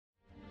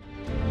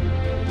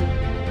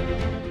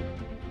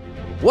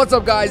What's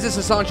up, guys? This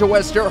is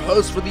SanchoWest, your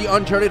host for the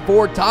Uncharted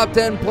 4 Top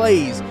 10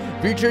 Plays,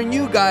 featuring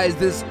you guys,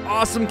 this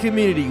awesome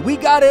community. We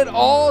got it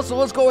all, so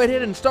let's go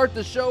ahead and start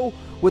the show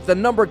with the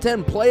number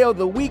 10 play of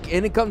the week,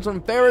 and it comes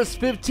from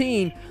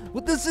Ferris15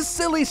 with this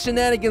silly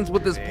shenanigans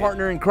with his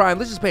partner in crime.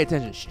 Let's just pay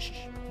attention. Shh, shh.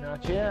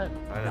 Not yet.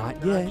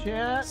 Not yet.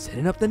 yet.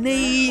 Setting up the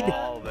need.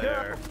 All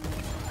there.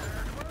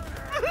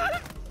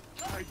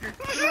 I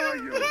destroy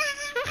you.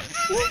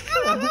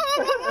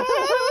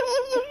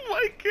 Oh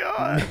my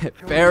God.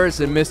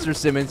 Ferris and Mr.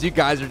 Simmons, you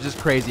guys are just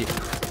crazy.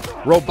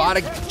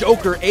 Robotic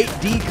Joker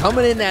 8D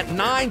coming in at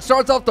 9,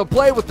 starts off the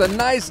play with a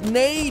nice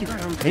nade,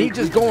 and he's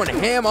just going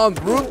ham on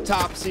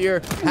rooftops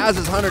here. Has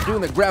his hunter doing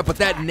the grab, but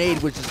that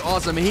nade, which is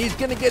awesome, and he's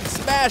gonna get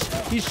smashed.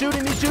 He's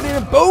shooting,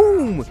 and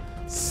boom!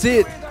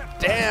 Sit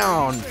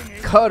down.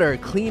 Cutter,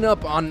 clean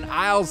up on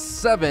aisle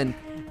 7.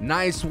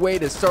 Nice way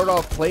to start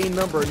off play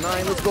number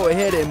 9. Let's go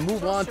ahead and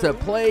move on to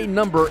play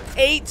number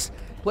 8.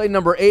 Play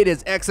number 8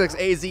 is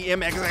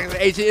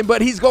XXAZM,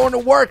 but he's going to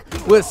work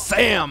with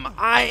Sam.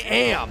 I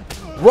am.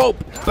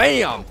 Rope,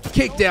 bam.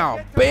 Kick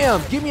down,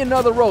 bam. Give me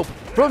another rope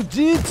from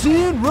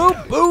G10,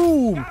 rope,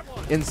 boom.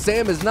 And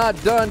Sam is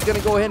not done. Gonna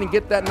go ahead and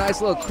get that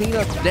nice little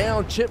cleanup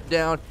down, chip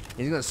down. And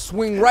he's gonna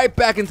swing right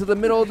back into the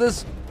middle of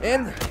this.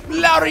 And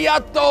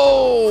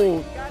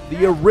Lariato,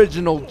 the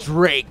original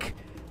Drake.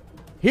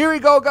 Here we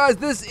go, guys.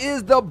 This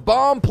is the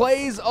bomb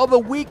plays of the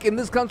week, and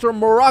this comes from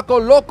Morocco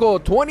Loco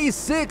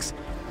 26.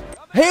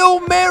 Hail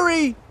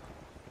Mary!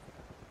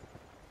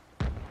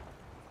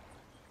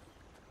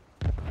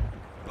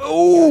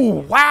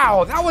 Oh,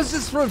 wow. That was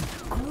just from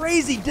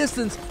crazy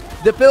distance.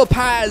 The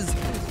Philippines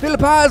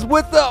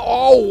with the,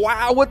 oh,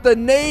 wow, with the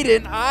nade.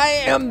 And I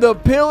am the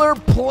pillar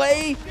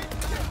play,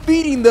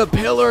 feeding the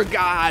pillar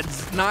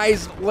gods.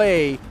 Nice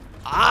play.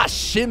 Ah,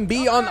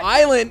 Shimby on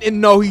island. And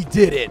no, he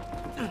did it.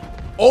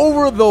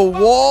 Over the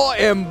wall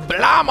and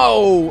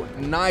blamo.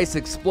 Nice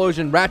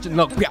explosion. Ratchet,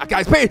 look,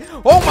 guys,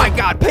 oh my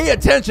God, pay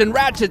attention.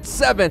 Ratchet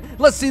 7.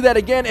 Let's see that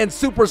again, and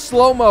super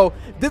slow-mo.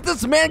 Did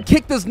this man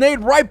kick this nade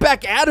right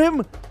back at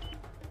him?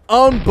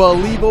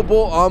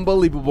 Unbelievable,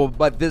 unbelievable.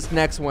 But this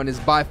next one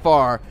is by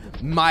far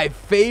my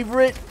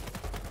favorite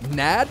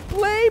NAD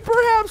play,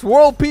 perhaps?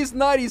 World Peace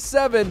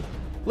 97.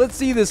 Let's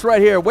see this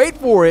right here. Wait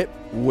for it.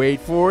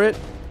 Wait for it.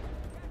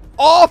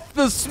 Off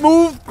the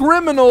smooth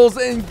criminals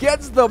and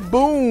gets the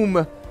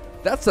boom.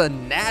 That's a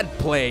NAD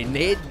play.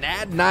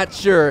 NAD, not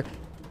sure.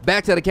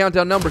 Back to the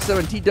countdown, number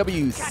 7,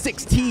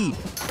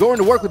 TW6T. Going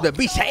to work with the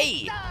beach.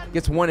 Hey!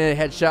 Gets one in a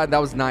headshot. That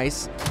was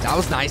nice. That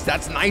was nice.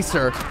 That's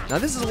nicer. Now,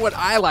 this is what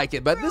I like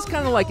it, but this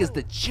kind of like is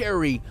the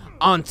cherry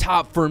on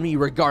top for me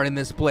regarding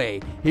this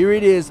play. Here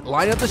it is.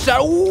 Line up the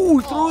shot. Ooh,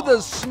 through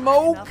the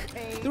smoke.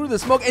 Through the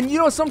smoke. And you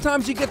know,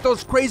 sometimes you get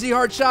those crazy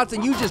hard shots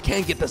and you just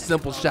can't get the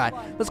simple shot.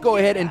 Let's go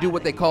ahead and do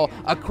what they call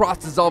a cross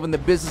dissolve in the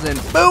business,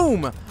 and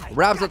boom!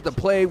 Wraps up the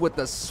play with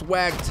the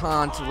swag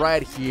taunt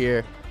right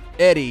here.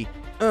 Eddie,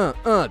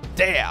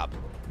 dab.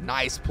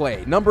 Nice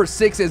play. Number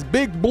 6 is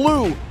Big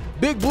Blue.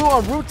 Big Blue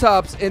on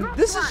rooftops, and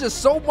this is just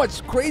so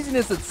much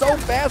craziness that's so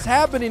fast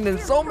happening, and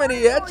so many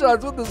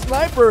headshots with the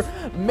sniper.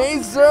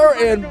 Mazer,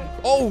 and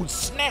oh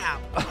snap.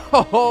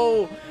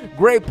 Oh,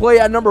 great play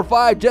at number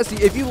 5. Jesse,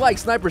 if you like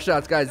sniper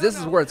shots, guys, this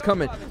is where it's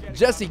coming.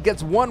 Jesse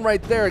gets one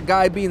right there, a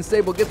guy being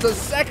stable, gets a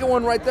second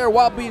one right there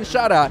while being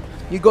shot at.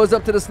 He goes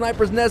up to the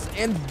sniper's nest,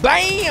 and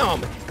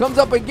bam! Comes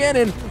up again,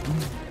 and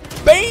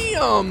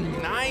bam!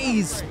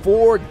 Nice.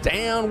 4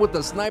 down with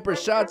the sniper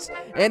shots.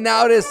 And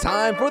now it is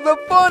time for the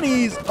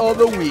funnies of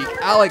the week.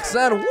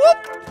 Alexander, whoop!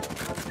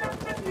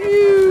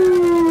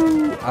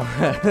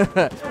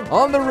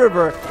 On the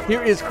river,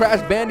 here is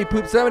Crash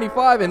Bandicoot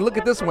 75, and look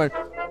at this one.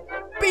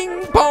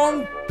 Bing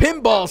pong,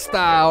 pinball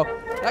style.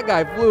 That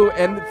guy flew,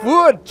 and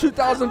flew in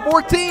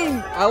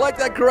 2014. I like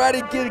that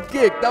Karate Kid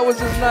kick. That was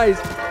just nice.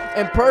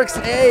 And Perks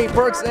A,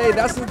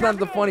 that's not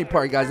the funny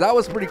part, guys. That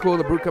was pretty cool,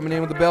 the Brute coming in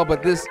with the bell,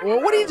 but this,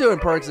 well, what are you doing,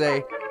 Perks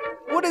A?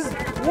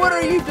 What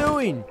are you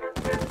doing?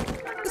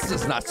 This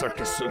is not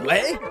Circus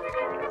Soleil.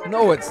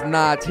 No, it's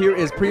not. Here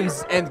is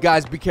Primus, and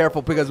guys, be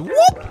careful, because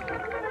whoop!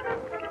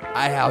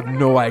 I have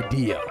no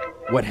idea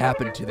what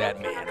happened to that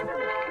man.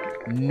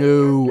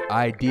 No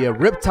idea.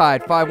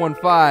 Riptide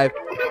 515.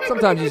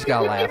 Sometimes you just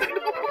gotta laugh.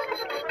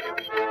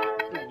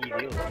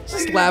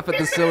 Just laugh at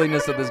the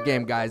silliness of this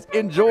game, guys.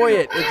 Enjoy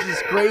it. It's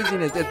just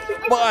craziness. It's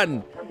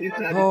fun.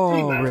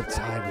 Oh,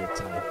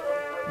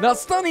 Riptide. Now,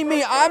 Stunning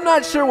Me, I'm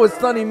not sure what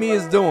Stunning Me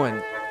is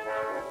doing.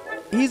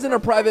 He's in a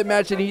private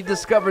match, and he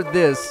discovered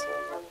this.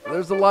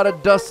 There's a lot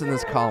of dust in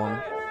this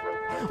column.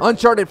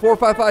 Uncharted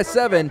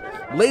 4557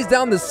 lays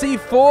down the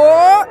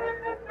C4.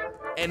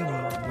 And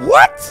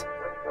what?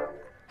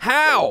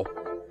 How?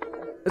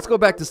 Let's go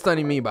back to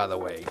Stunning Me, by the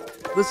way.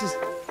 Let's just...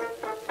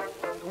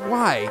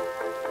 Why?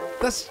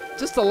 That's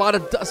just a lot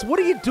of dust. What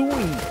are you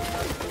doing?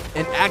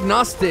 And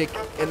Agnostic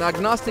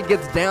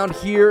gets down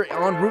here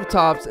on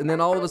rooftops, and then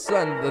all of a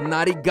sudden, the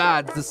naughty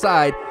gods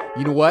decide,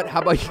 you know what?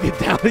 How about you get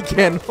down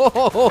again?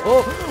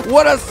 Oh,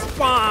 what a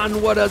spawn!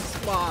 What a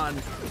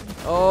spawn!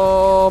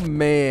 Oh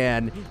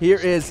man, here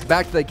is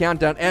back to the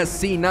countdown.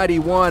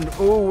 SC91.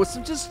 Oh, with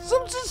some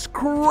just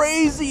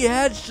crazy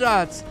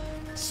headshots.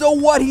 So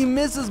what, he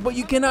misses, but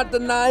you cannot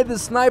deny the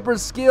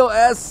sniper's skill.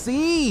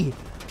 SC.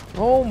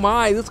 Oh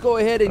my, let's go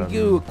ahead and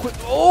do a quick.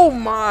 Oh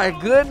my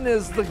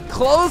goodness, the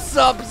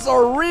close-ups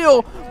are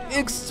real.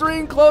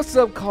 Extreme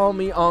close-up. Call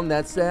me on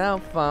that cell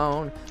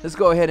phone. Let's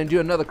go ahead and do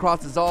another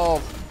cross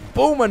dissolve.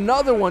 Boom,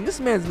 another one. This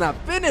man's not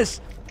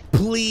finished.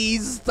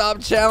 Please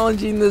stop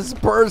challenging this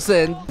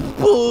person.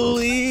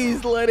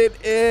 Please let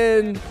it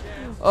end.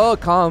 Oh,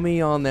 call me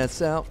on that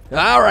cell.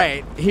 All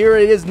right, here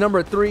it is,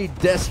 number 3,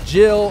 Des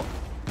Jill.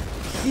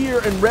 Here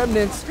in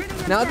Remnants.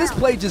 Now this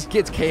play just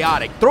gets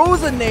chaotic.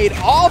 Throws a nade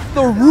off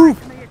the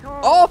roof.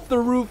 Off the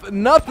roof,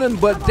 nothing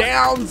but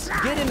downs.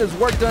 Getting his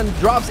work done,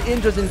 drops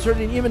injuries and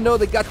turning. Even though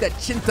they got that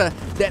chinta,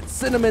 that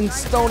cinnamon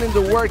stone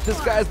into work, this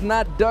guy's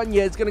not done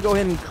yet. He's gonna go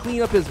ahead and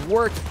clean up his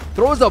work.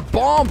 Throws a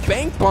bomb,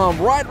 bank bomb,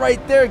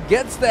 right there.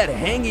 Gets that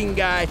hanging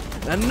guy.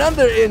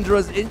 Another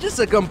Indras, and just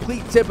a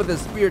complete tip of the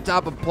spear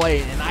type of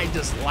play. And I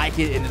just like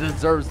it, and it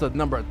deserves the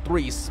number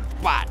 3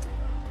 spot.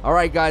 All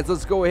right, guys,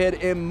 let's go ahead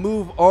and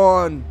move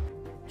on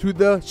to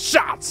the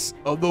shots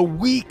of the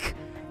week.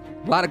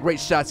 A lot of great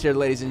shots here,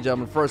 ladies and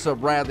gentlemen. First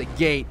up, right out the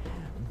gate,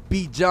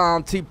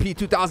 Bijam TP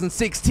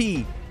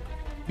 2016.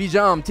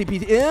 Bijam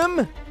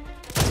TPM.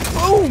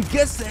 Boom!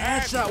 Gets the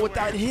headshot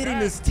without hitting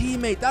his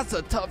teammate. That's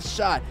a tough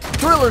shot.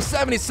 Thriller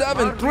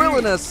 77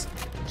 thrilling us.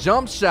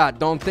 Jump shot.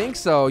 Don't think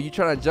so. You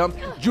trying to jump?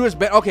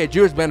 Okay,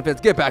 Jewish benefits.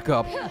 Get back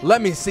up.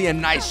 Let me see a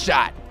nice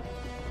shot.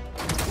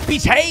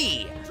 Beach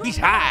hey! Beach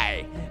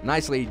high.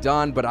 Nicely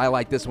done, but I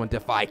like this one.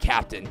 Defy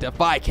Captain.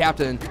 Defy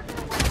Captain.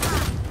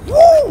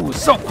 Woo!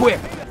 So quick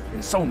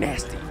and so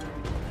nasty.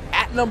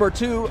 At number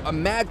 2, a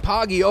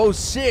Magpoggy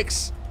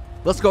 06.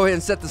 Let's go ahead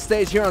and set the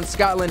stage here on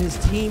Scotland. His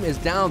team is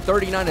down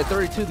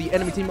 39-32. The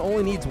enemy team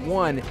only needs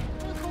 1.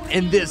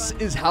 And this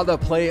is how the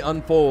play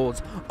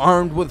unfolds.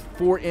 Armed with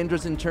 4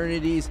 Endless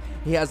Eternities,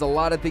 he has a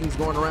lot of things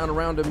going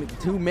around him.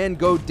 2 men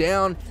go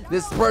down.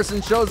 This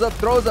person shows up,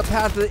 throws a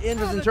path to the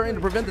Endless Eternity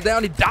to prevent the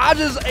down. He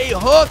dodges a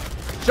hook.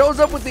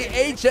 Shows up with the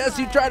HS.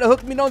 You try to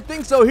hook me, don't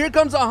think so. Here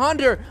comes a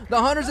hunter. The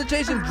hunter's a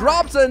chasing,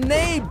 drops a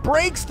nade,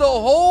 breaks the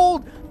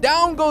hold.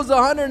 Down goes the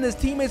hunter, and his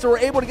teammates were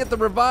able to get the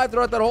revive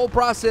throughout that whole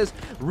process.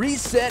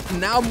 Reset,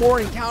 now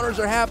more encounters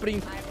are happening.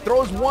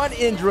 Throws 1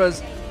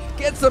 Indras,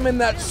 gets him in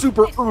that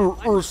super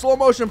slow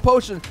motion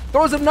potion.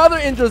 Throws another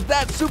Indras,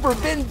 that super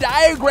Venn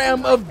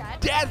diagram of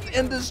death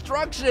and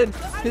destruction.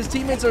 His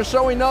teammates are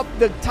showing up.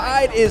 The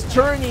tide is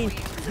turning.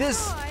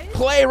 This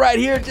play right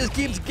here just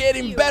keeps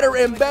getting better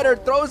and better.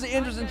 Throws the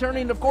Indras and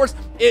turning. Of course,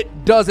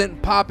 it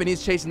doesn't pop, and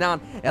he's chasing down.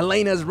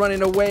 Elena's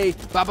running away.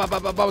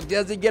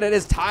 Does he get it?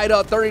 It's tied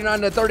up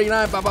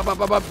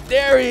 39-39.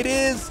 There it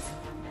is.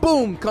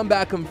 Boom.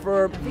 Comeback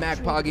confirmed.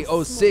 Magpoggy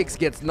 06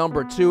 gets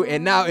number 2,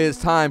 and now it's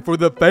time for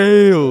the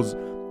fails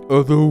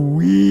of the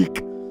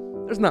week.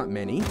 There's not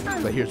many,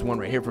 but here's one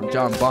right here from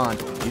John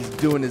Bond. He's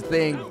doing his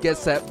thing,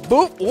 gets that,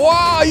 boop.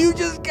 Wow, you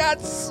just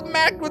got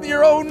smacked with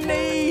your own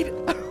nade.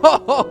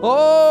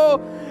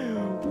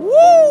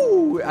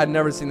 Woo! I've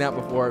never seen that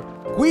before.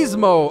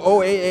 Guizmo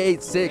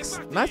 0886.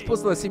 Not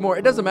supposed to see more.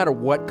 It doesn't matter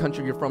what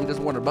country you're from. It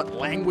doesn't matter what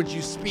language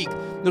you speak.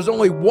 There's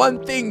only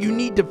one thing you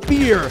need to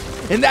fear,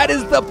 and that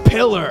is the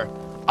pillar.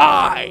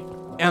 I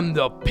am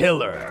the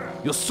pillar.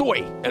 Yo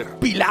soy el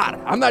pilar.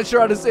 I'm not sure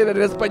how to say that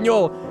in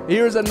Espanol.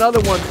 Here's another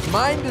one.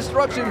 Mind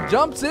Destruction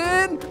jumps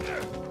in.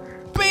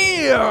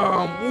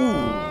 Bam! Ooh,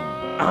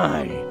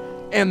 I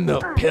am the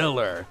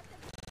pillar.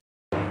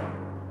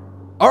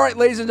 All right,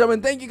 ladies and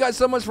gentlemen, thank you guys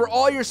so much for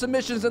all your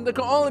submissions. And there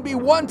can only be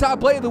one top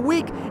play of the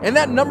week, and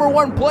that number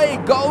 1 play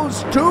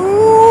goes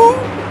to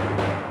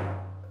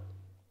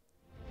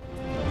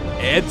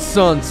Ed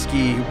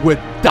Sunsky with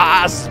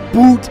Das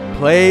Boot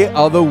play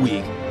of the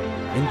week.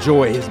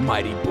 Enjoy his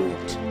mighty boot.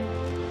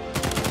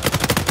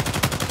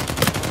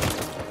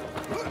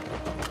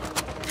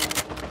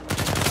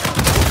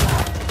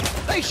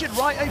 They should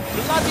write a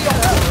bloody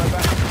opera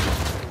about it.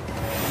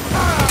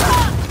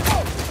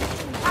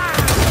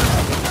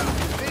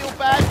 Feel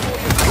bad for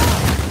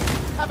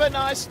you. Have a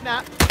nice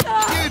nap.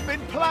 You've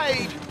been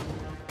played.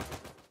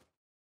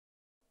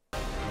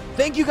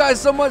 Thank you guys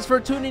so much for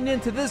tuning in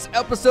to this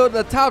episode of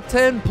the Top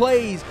 10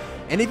 Plays.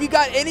 And if you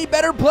got any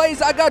better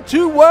plays, I got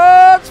 2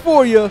 words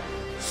for you.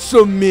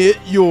 Submit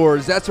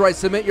yours. That's right,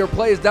 submit your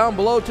plays down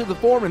below to the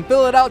form and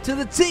fill it out to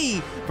the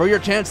T for your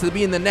chance to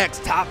be in the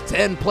next Top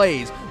 10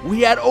 Plays.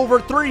 We had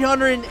over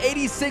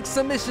 386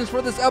 submissions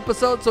for this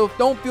episode, so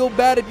don't feel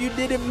bad if you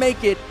didn't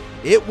make it.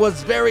 It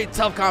was very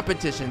tough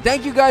competition.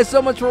 Thank you guys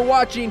so much for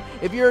watching.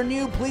 If you're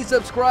new, please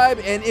subscribe,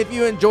 and if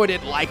you enjoyed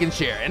it, like and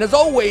share. And as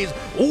always,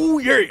 oh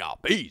yeah,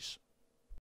 peace.